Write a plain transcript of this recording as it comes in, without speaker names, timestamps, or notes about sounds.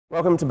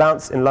Welcome to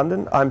Bounce in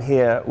London. I'm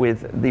here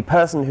with the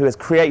person who has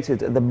created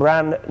the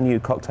brand new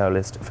cocktail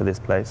list for this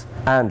place,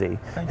 Andy,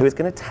 who is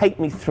going to take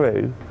me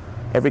through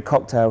every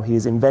cocktail he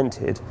has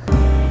invented.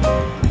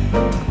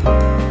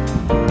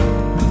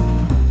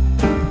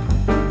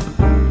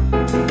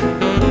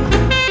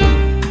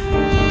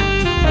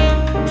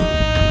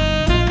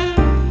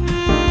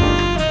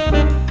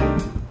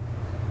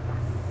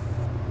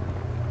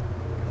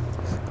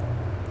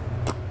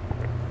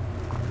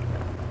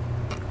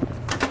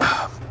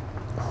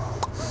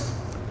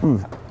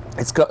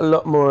 It's got a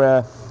lot more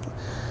of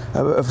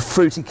a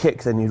fruity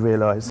kick than you'd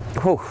realise.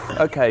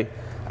 Okay,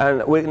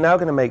 and we're now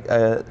going to make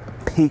a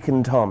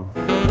pecan tom.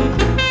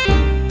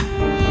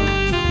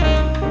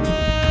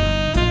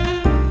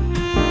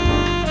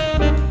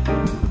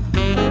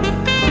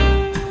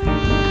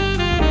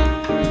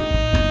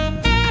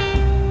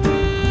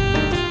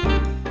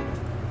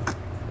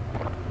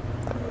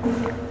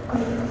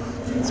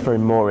 It's very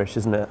Moorish,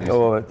 isn't it?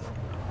 Yes.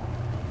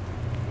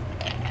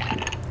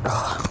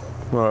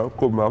 Oh,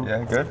 good man.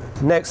 Yeah,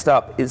 good. Next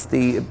up is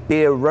the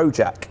beer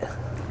rojak.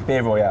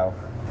 Beer Royale.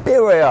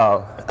 Beer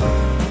Royale.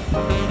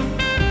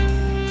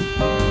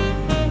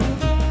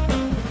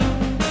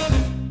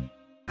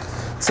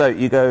 So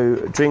you go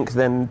drink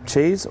then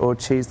cheese, or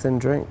cheese then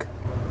drink?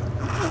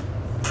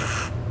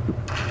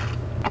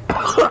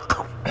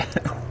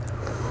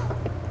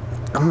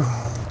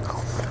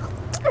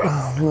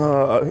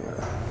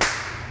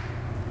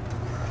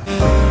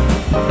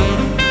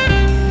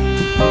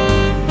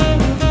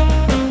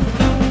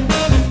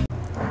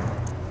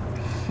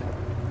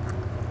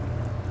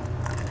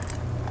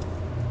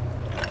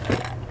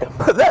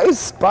 But that is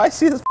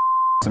spicy as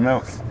Some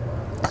milk.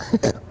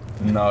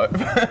 No.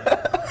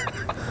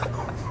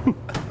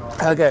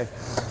 Okay.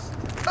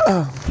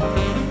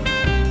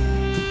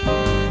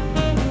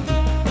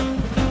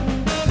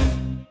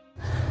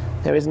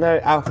 There is no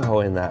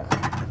alcohol in that.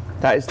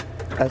 That's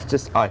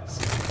just ice.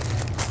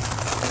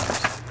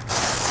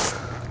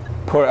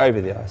 Pour it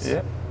over the ice.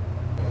 Yeah.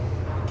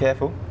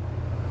 Careful.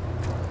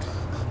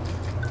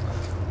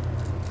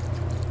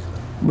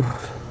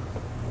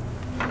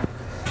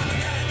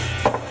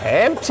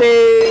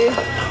 Empty!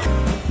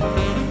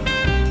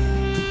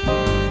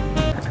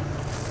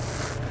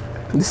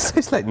 This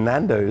tastes like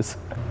Nando's.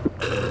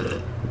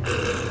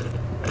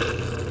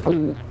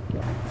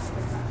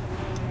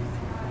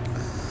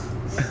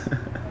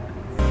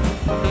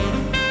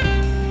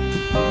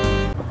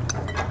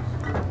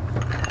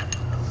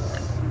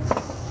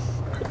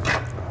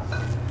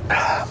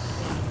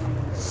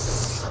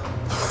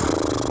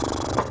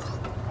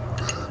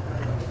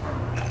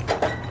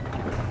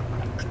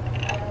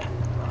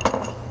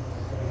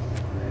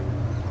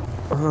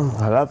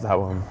 I love that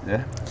one.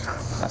 Yeah,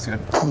 that's good.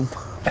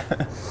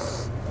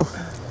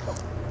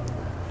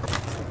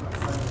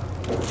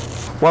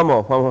 One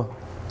more.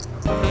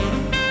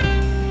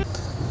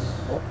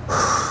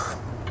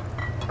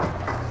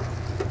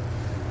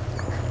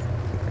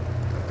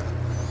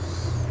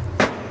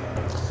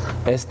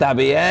 Está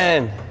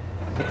bien.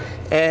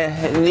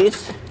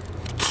 This